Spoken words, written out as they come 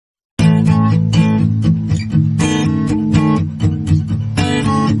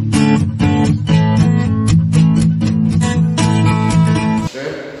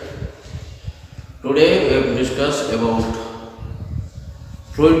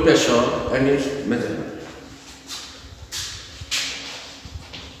fluid pressure and its measurement.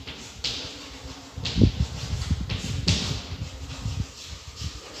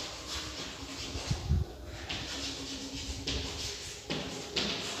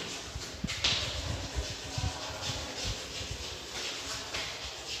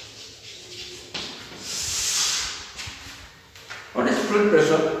 What is fluid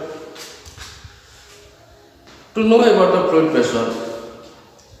pressure? To know about the fluid pressure,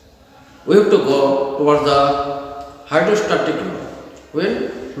 we have to go towards the hydrostatic law when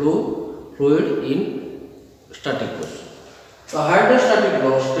fluid in static position. The hydrostatic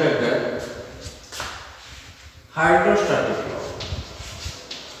law states that hydrostatic law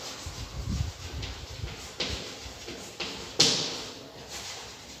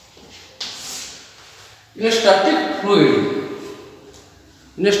in a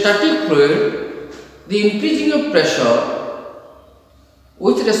static fluid, the increasing of pressure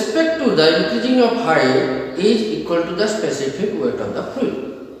with respect to the increasing of height is equal to the specific weight of the fluid.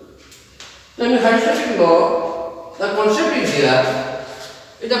 So in hydrostatic law, the concept is here,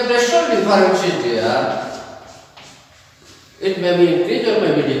 if the pressure difference is there, it may be increased or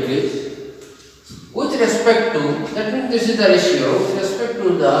may be decreased with respect to, that means this is the ratio, with respect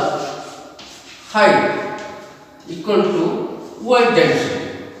to the height equal to weight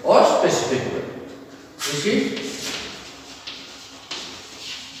density or specific weight. This is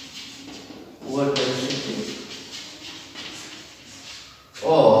weight density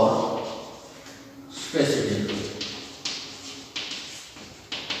or specific weight.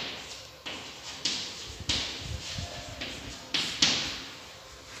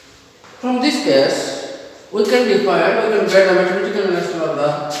 From this case, we can get a mathematical relation of the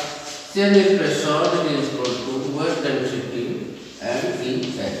change in pressure that is equal to weight density and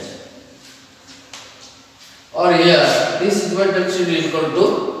E/H. Or here, this weight density is equal to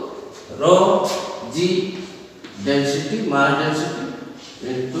rho g density, mass density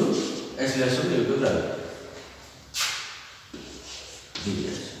into acceleration due to gravity.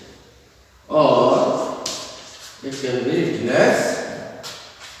 Ds. Or it can be written as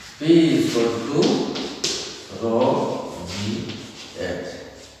P is equal to rho g h.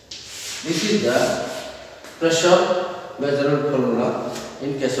 This is the pressure measurement formula in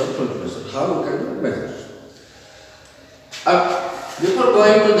case of fluid pressure. How we can measure? Before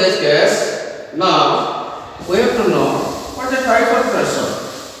going to this case, now we have to know what is the type of pressure.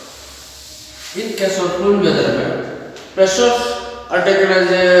 In case of fluid measurement, pressures are taken as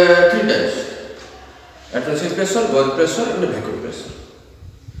three types: atmospheric pressure, gauge pressure, and vacuum pressure.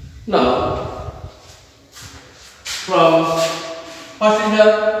 Now, from first is the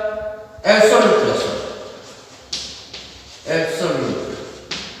absolute pressure. Absolute.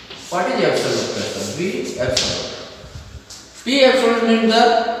 What is absolute pressure? V absolute. P absolute means the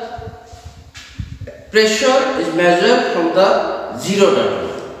pressure is measured from the zero data.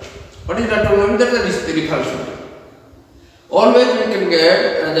 What is data? That is the reference. Always we can get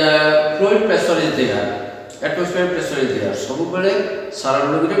the fluid pressure is there, atmospheric pressure is there. Sabubale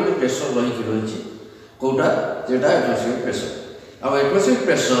surrounding the pressure rohi kota jeta atmospheric pressure. Our atmospheric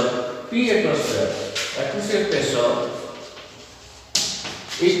pressure P atmospheric pressure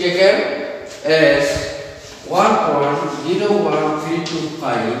is taken as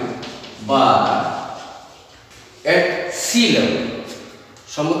 1.01325 bar at sea level.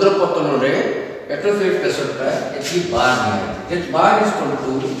 Samudra patanore atmospheric pressure ka eti bar hai. That bar is equal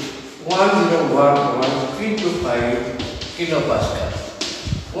to 101.325 kilopascal.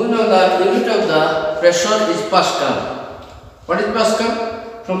 We know the unit of the pressure is Pascal. What is Pascal?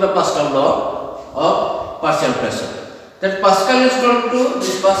 From the Pascal law of partial pressure. That Pascal is equal to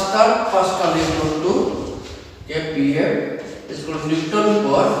this Pascal is equal to kPa is equal to Newton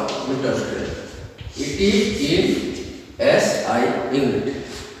per meter square. It is in SI unit.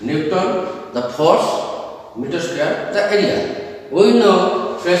 Newton the force, meter square the area. We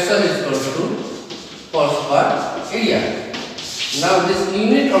know pressure is equal to force per area. Now this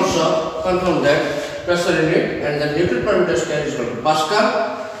unit also confirm that pressure unit and the Newton per meter square is equal to Pascal,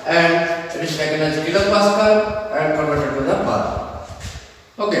 and it is taken as kilopascal and converted to the bar.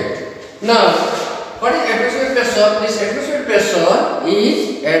 Okay. Now, what is atmospheric pressure? This atmospheric pressure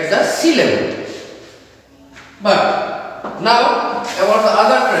is at the sea level. But now about the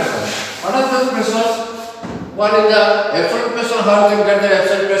other pressure. What are those pressures? One is the absolute pressure. How you can get the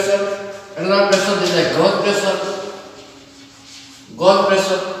absolute pressure? Another pressure is the gauge pressure. Gauge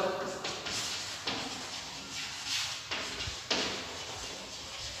pressure.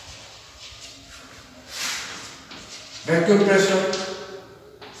 Vacuum pressure.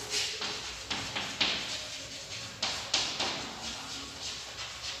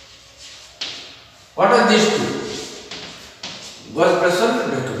 What are these two? Gauge pressure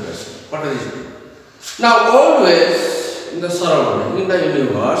and vacuum pressure. What are these two? Now always in the surrounding, in the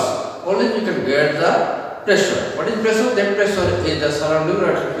universe, always we can get the pressure. What is pressure? That pressure is the surrounding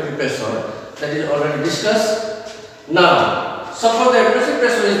atmospheric pressure that is already discussed. Now, suppose the atmospheric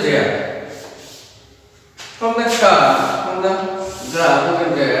pressure is there. From the chart, from the graph, you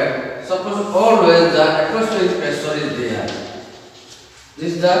can get, suppose always the atmospheric pressure is there.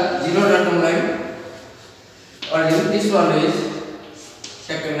 This is the zero datum line, or this one is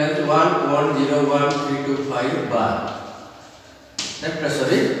taken as 1.01325 bar. That pressure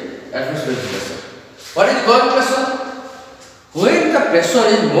is atmospheric pressure. What is gauge pressure? When the pressure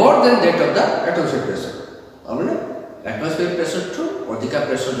is more than that of the atmospheric pressure. Atmospheric pressure to अधिका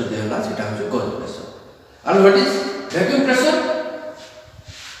pressure जो देना सीटा हमसे gauge pressure. And what is vacuum pressure?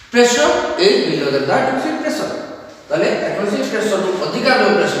 Pressure is below the atmospheric pressure. ताले atmospheric pressure to अधिका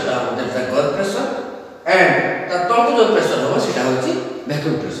low pressure टा होता है gauge pressure, and the top जो pressure होगा सीटा होती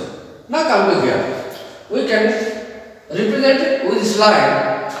vacuum pressure. ना काम को क्या? We can represent it with this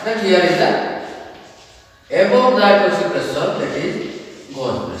line that here is the above the atmospheric pressure, that is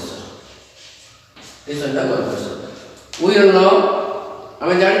gauge pressure. This is the gauge pressure. We all know,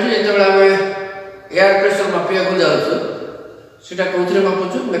 हमें जानते हैं जब हमें air pressure मापिया को जाते हैं, सीटा कौन-सी मापूँ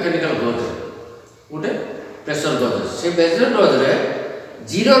mechanical gauge, उठे pressure gauge. से pressure gauge रे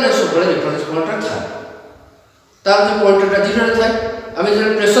zero ने सुपर reference point रखा. तार जो point रखा zero रहता है, हमें जब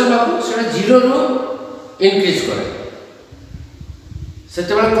pressure मापूँ सीटा zero नो increase करे.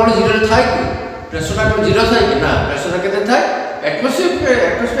 सेते वाला कौन zero रहता है कि pressure का कौन zero था कि ना pressure का कितना था?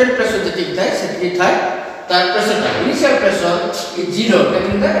 atmospheric pressure जितनी था सेती था. तार pressure था initial pressure is zero,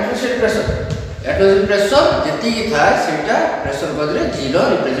 लेकिन the atmospheric pressure जितनी था सेटा pressure गौज रे zero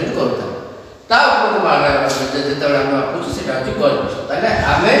represent करता है. ताऊ को मारना है जितने वाला हम आपको सेटा जो गौज pressure. ताले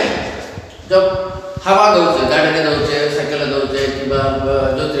हमें जब हवा दोचे, गाड़ी में दोचे, साइकिल दोचे, कि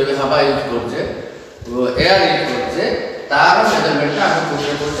जो तेरे हवा यूज़ करते, वो air यूज़ करते, तार measurement का हम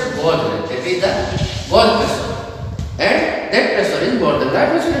पूछे गौज रे, that is the gauge pressure, and that pressure is more than the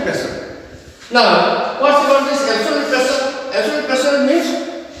atmospheric pressure. Now, what's about this absolute pressure? Absolute pressure means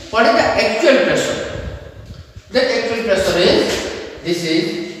what is the actual pressure? The actual pressure is, this is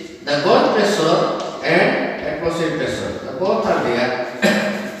the gauge pressure and atmospheric pressure. The both are there.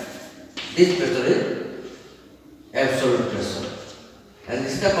 This pressure is absolute pressure, and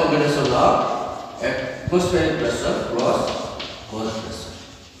this is the combination of atmospheric pressure plus gauge pressure.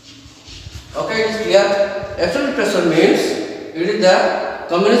 Okay, it is clear. Absolute pressure means it is the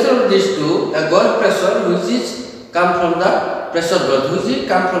combination of these two, a gauge pressure which is come from the pressure gauge, which is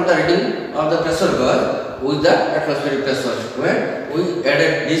come from the reading of the pressure gauge with the atmospheric pressure. When we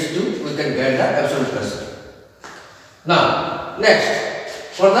added these two, we can get the absolute pressure. Now, next,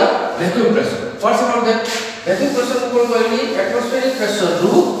 for the vacuum pressure. What's about that? Vacuum pressure को कोई atmospheric pressure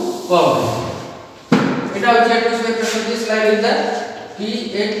रू कम. इटा होती atmospheric pressure. This line is the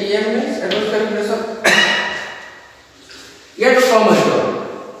PATM means atmospheric pressure. Yet to come here.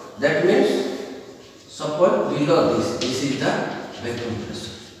 That means suppose below this is the vacuum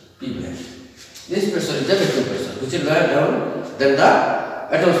pressure, P value. This pressure is the vacuum pressure, which is lower down than the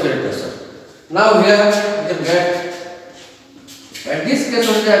atmospheric pressure. Now here we can get, at this case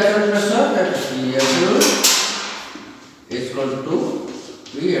of the absolute pressure, that P absolute is equal to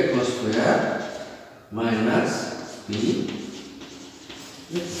P atmosphere minus P.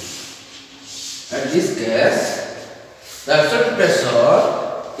 At this case, the absolute pressure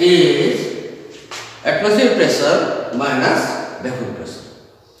is atmospheric pressure minus vacuum pressure.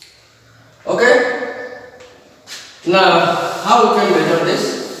 Okay? Now, how we can measure this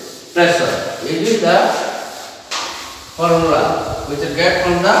pressure? It is the formula which we get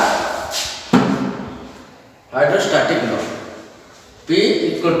from the hydrostatic law. P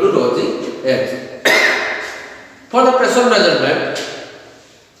equal to rho g H. For the pressure measurement,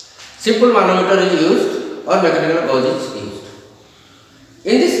 simple manometer is used or mechanical gauge is used.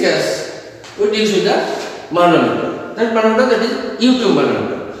 In this case, we deal with the manometer. That manometer, that is U-tube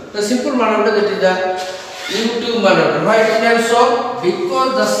manometer. The simple manometer, that is the U-tube manometer. Why it can show?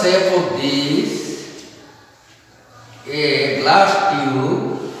 Because the shape of this, a glass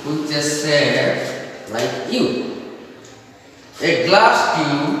tube which is shaped like U. A glass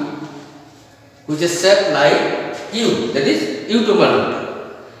tube which is shaped like U. That is U-tube manometer.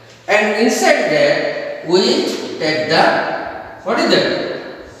 And inside that, we take the, what is that?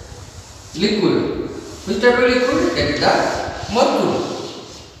 Liquid. Which type of liquid? That is the mercury.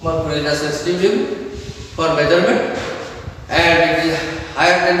 Mercury is a sensitive liquid for measurement and it is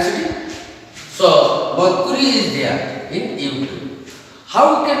higher density. So, mercury is there in U2.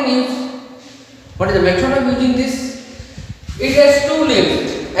 How we can use What is the method of using this? It has two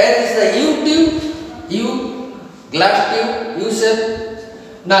limbs. As is the U tube, U glass tube, U shape.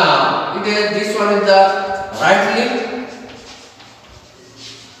 Now it has this one is the right limb,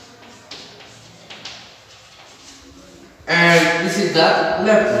 and this is the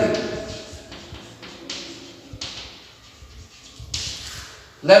left limb.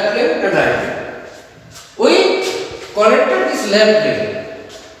 Left limb and right limb. We connected this left limb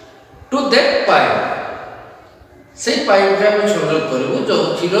to that pipe. से pipe रे हम संयोग करबो जो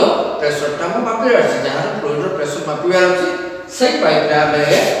थिरो pressure ता हम मापि रहछि जहां fluid रो pressure मापि रहछि से पाइप रे हम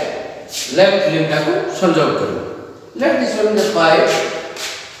लेफ्ट लिम्ब ता को संयोग करबो. Let this one the pipe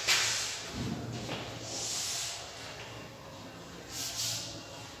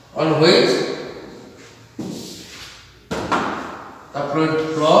on which the fluid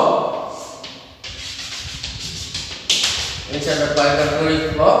flow inside the pipe the fluid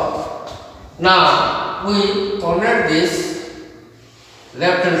flow. Now we connect this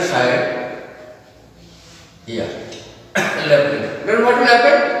left hand side here. Left hand. Then what will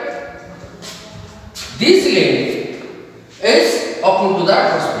happen? This link is open to the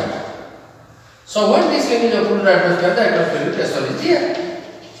atmosphere. So when this link is open to the atmosphere pressure is there.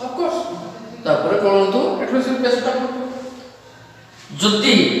 Of course. तापर कौन तो atmospheric pressure टा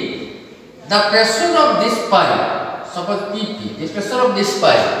जदि the pressure of this pipe, suppose PP, the pressure of this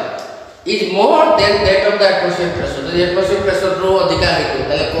pipe is more than that of the atmospheric pressure. The atmospheric pressure रो अधिक है तो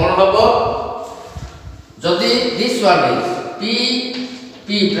ताले कौन होबो? जदि this one is P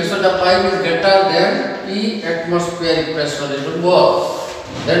pressure of the pipe is greater than P atmospheric pressure it will work.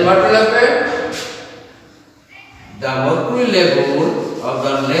 Then what will happen? The mercury level of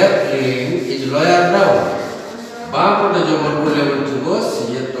the left limb is lower down. Balm पटे जो mercury level थिबो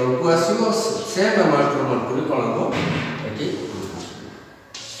से तळकु आसीबो से amount of mercury कोन हो एठी.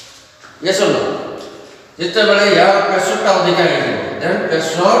 Yes or no? जिते बेले यार प्रेशर टा अधिक है देन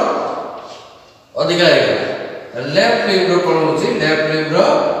प्रेशर अधिक है लेफ्ट लिम्ब रो कोन होची लेफ्ट लिम्ब रो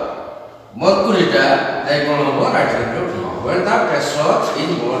mercury टा ए कोन हो right limb row when the pressure is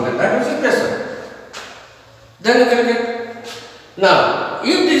more than the atmospheric pressure. Then you can get. Now,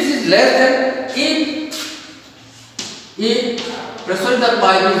 if this is less than, if pressure of the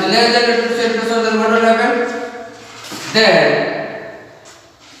pipe is less than atmospheric pressure, then what will happen? Then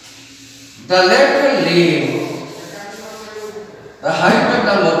the lateral limb, the height of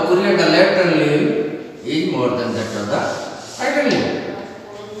the mercury at the lateral limb is more than that of the right limb.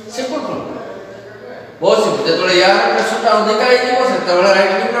 Simple one. बहुत simple. जब तोड़े यार pressure टा अधिक है जी वो set वाला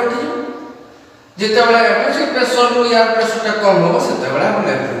right limb रख दीजिए. जिते वाला atmospheric pressure रो यार pressure टा कम होगा सेट वाला हम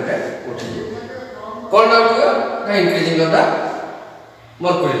left limb पे उठिए. कौन ना उठेगा? ना increasing of the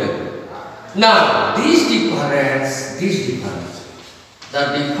mercury level. Now this difference, the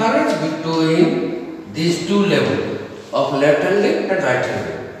difference between these two levels of lateral limb and right limb,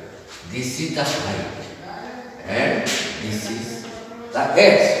 this is the height and this is the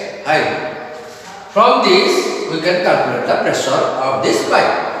edge height. From this we can calculate the pressure of this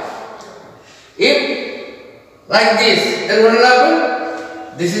pipe. If like this, then what will happen?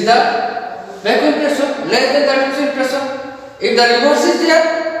 This is the vacuum pressure less than the atmospheric pressure. If the reverse is there,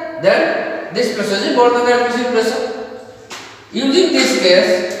 then this pressure is more than the atmospheric pressure. Using this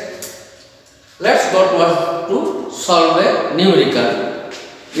case, let's go to solve a numerical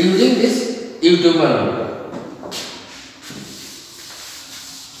using this U2 manometer.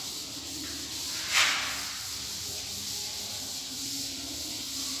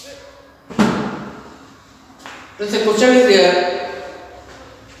 So the question is there.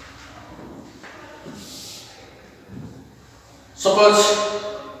 Suppose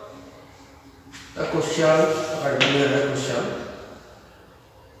the question, I will hear the question.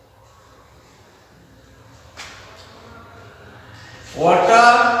 Water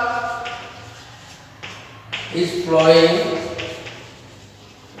is flowing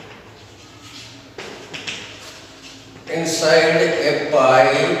inside a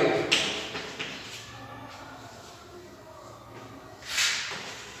pipe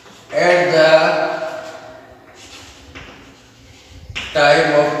at the time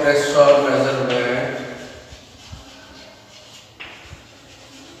of pressure measurement.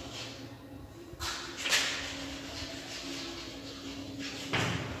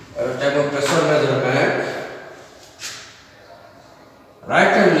 At the time of pressure measurement,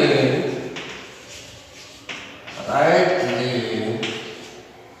 right limb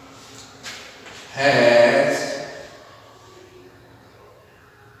has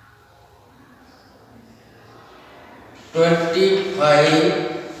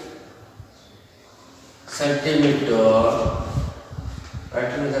 25 centimeter.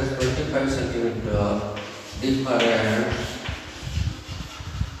 Right limb has 25 25 centimeter difference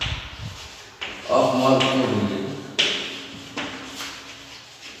of mercury,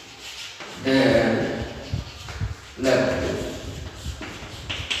 then left.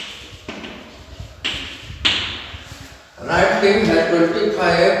 Right wing has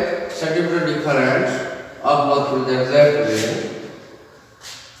 25 centimeter difference of mercury, then left wing,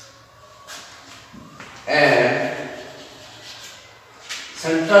 and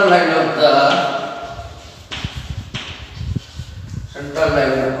center line of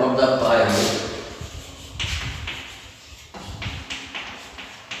the pipe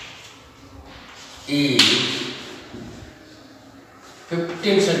is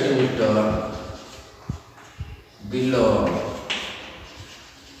 15 centimeter below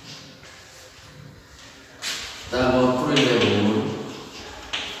the mercury level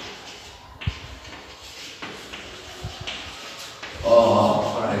of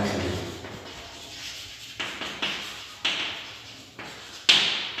right wing.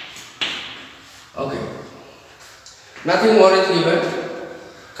 Okay, nothing more is given.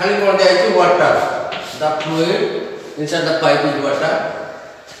 Khali kon diya is water. The fluid inside the pipe is water.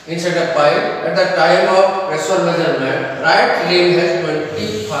 Inside the pipe, at the time of pressure measurement, right rim has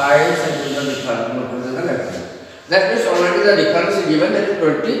 25 centimeter difference. That means already the difference is given, that is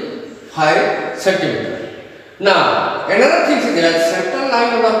 25 centimeter. Now, another thing is there, center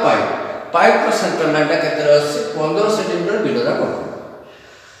line of the pipe to center line is 15 centimeter below the mercury.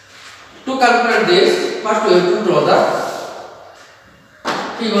 To calculate this, first we have to draw the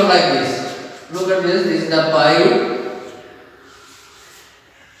figure like this. Look at this, this is the pipe.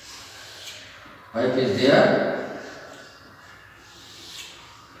 Pipe is there.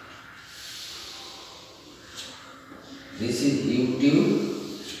 This is U tube.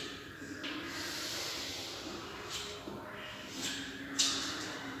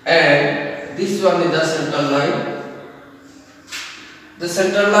 And this one is the center line. The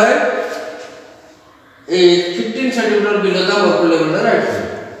center line is 15 centimeter below the mercury level, right?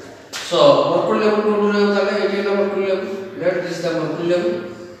 So, mercury level to level, it is the mercury level. Let this the mercury level.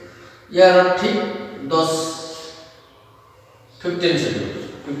 Here, ठीक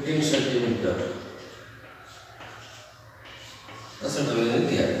 15 centimeter. That's what we need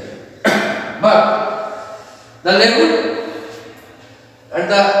here. But the level at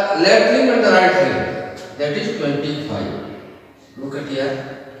the left wing and the right wing, that is 25. Look at here.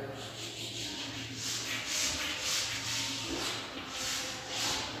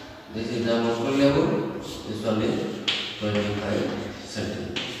 This is the mercury level. This one is 25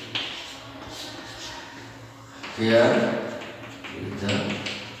 centimeter. Here is the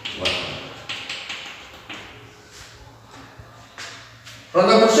water. From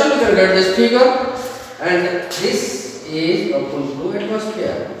the question you can get this figure, and this is open to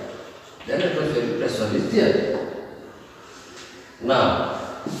atmosphere. Then atmospheric pressure is there. Now,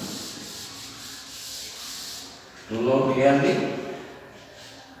 to know clearly,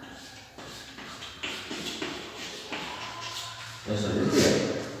 pressure is there.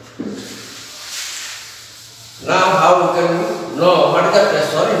 Now, how we can know what is the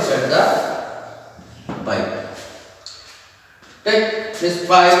pressure inside the pipe? Take this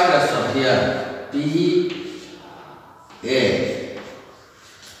pipe pressure here, PA,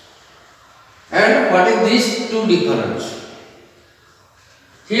 and what is these two difference?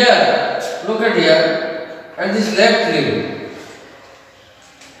 Here, look at here, and this left rim.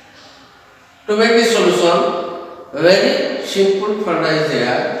 To make this solution, very simple formula is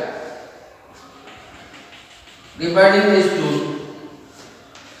there. Dividing these two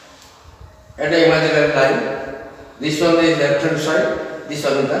at the imaginary line. This one is left hand side, this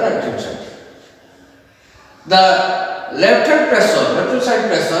one is the right hand side. The left hand side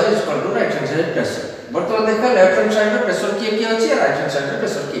pressure is equal to right hand side pressure. बर्तमान देखा left hand side में pressure किए अच्छी है, right hand side में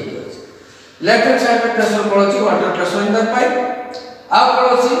pressure किए अच्छी. Left hand side में प्रेशर कौन अच्छी? Water pressure in the pipe. अब कौन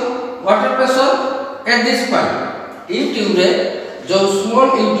अच्छी? Water pressure at this pipe. E tube रे जो स्मॉल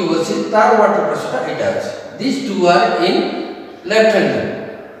ई ट्यूब अच्छी तार वाटर प्रेशर एटा अच्छी. These two are in left hand rim.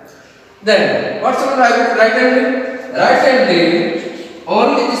 Then what's on right hand rim? Right hand rim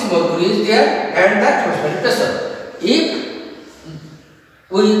only this mercury is there and the atmospheric pressure. If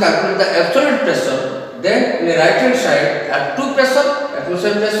we calculate the absolute pressure, then in the right hand side are two pressure,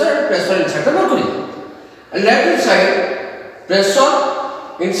 atmospheric pressure and pressure inside the mercury. And left hand side pressure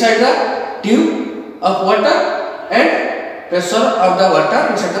inside the tube of water and pressure of the water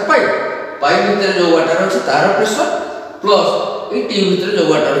inside the pipe. Pipe भीतर जो water अछि तार pressure plus ए tube भीतर जो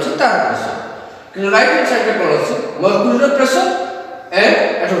water अछि तार pressure. कि right hand side पे कोन अछि? Mercury pressure and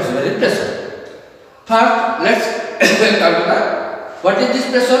atmospheric pressure. First let's calculate what is this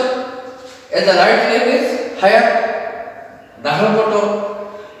pressure. As the right leg is higher, down photo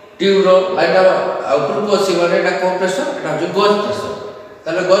tube light upper को सिवाने का co pressure এটা হচ্ছে gauge pressure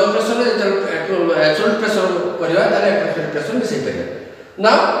তাহলে gauge pressure যেটা absolute pressure করিবা তাহলে absolute pressure মিশাই পারে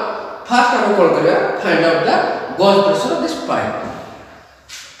now first আমি কল করিবা find out the gauge pressure of this pipe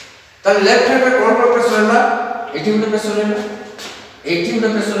তাহলে left hand রে কোন pressure ହେଲା 80 মিটার pressure ହେଲା 80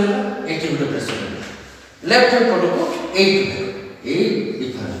 মিটার pressure ହେଲା 80 মিটার pressure ହେଲା left hand photo को 8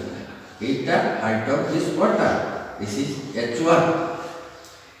 difference eta height of this water this is h1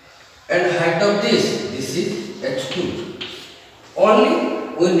 and height of this is h2 only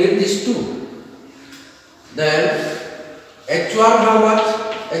we need these two then h1 how much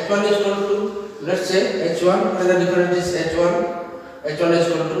h1 is equal to let's say h1 and the difference is h1 is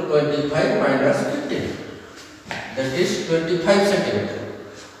equal to 25 minus 15 that is 25 centimeter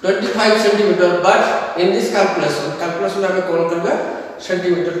 25 centimeter but in this calculation hame kon karba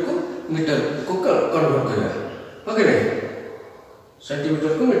centimeter ko meter को convert करेगा okay नहीं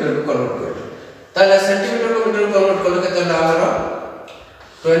centimetre को metre को convert करेगा ताले centimetre को metre को convert करके ताले हमारा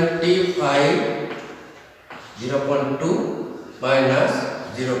 25 0.2 minus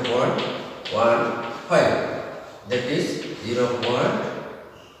 0.15 that is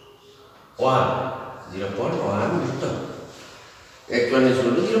 0.1 meter x1 is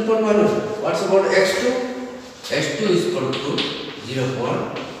equal to 0.1 what's about x2 x2 is equal to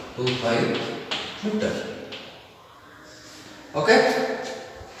 0.25 meter okay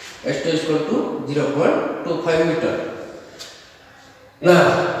h2 is equal to 0.25 meter now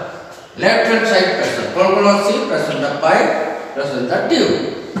left hand side pressure see pressure the pipe pressure the tube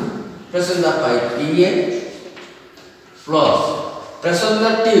pressure the pipe PA plus pressure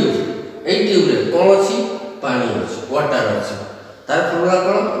the tube ei tube re kon achi pani achi water achi tar formula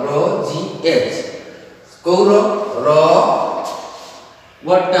kon rho gh ko rho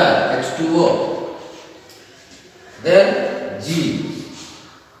water H2O then G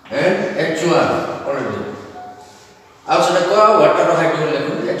and H1 already outside को water height को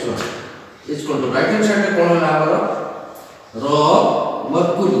लेकर H1 is equal to right hand side कौन है हमारा rho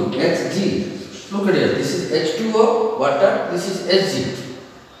mercury Hg look at here this is H2O water this is Hg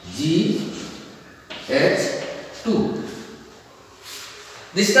G H2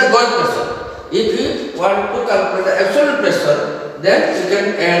 this is the gauge pressure if you want to calculate the absolute pressure then you can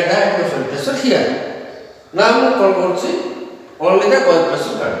add the absolute pressure here. Now we will see only the gauge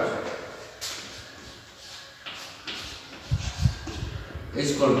pressure curve.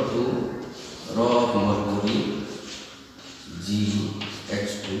 Is equal to rho of mercury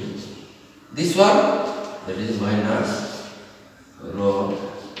GH2. This one that is minus rho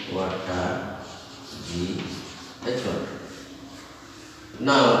water GH1.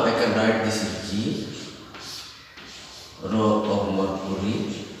 Now I can write this is G rho of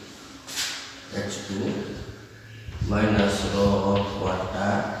mercury H2 minus rho of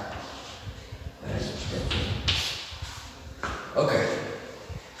water and H2. Okay.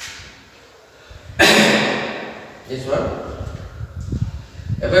 This one.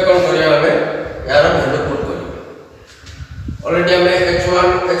 एबे कौन करिया हमें यार value put करिया already हमें h1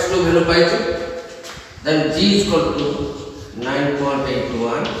 h2 value pi थी then g is equal to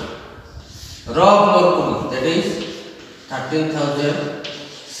 9.81 rho of mercury that is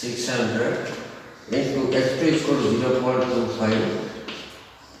 13,600 into H2 is equal to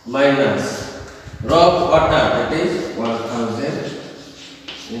 0.25 minus rho of water that is 1000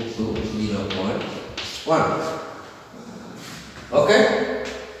 into 0.1. Okay.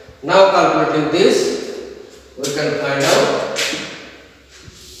 Now calculating this, we can find out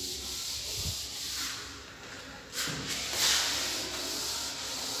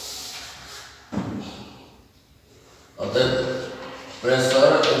the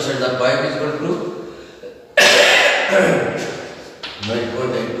pressure inside the pipe is equal to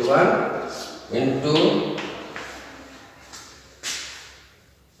 9.81 into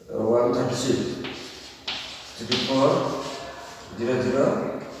 136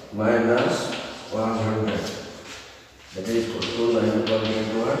 3400 minus 100 that is equal to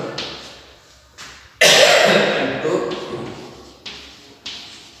 9.81 into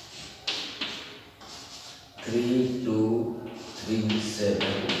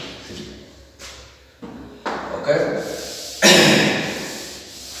 32373. Okay.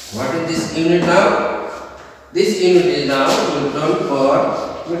 What is this unit now? This unit is now Newton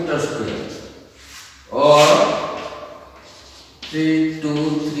per meter square or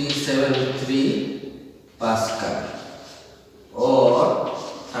 32373 Pascal or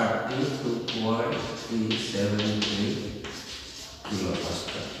 32.373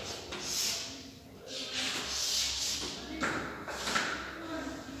 kilopascal.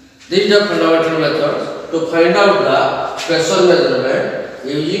 These are fundamental methods to find out the pressure measurement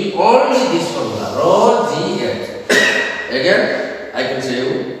using only this formula rho Gh. Again, I can say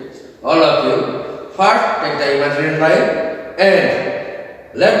you, all of you, first take the imaginary line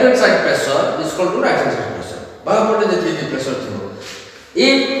and left hand side pressure is equal to right hand side pressure. Bahapote the pressure through.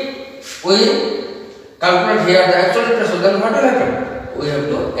 If we calculate here the actual pressure, then what will happen? We have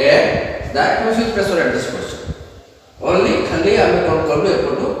to add the atmospheric pressure at this position. Only khali ame kon korbu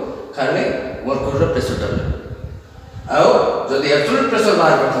epotu khali mercury pressure table. Now, so the absolute pressure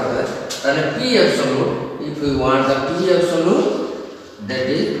bahar kortha tane P absolute, if we want the P absolute, that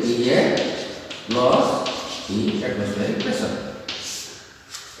is PA plus P atmospheric pressure.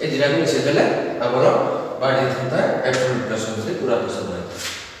 ए दिरा को मिसे देले हमरो बाडी थता absolute pressure से पूरा pressure रहता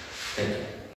है. Thank you.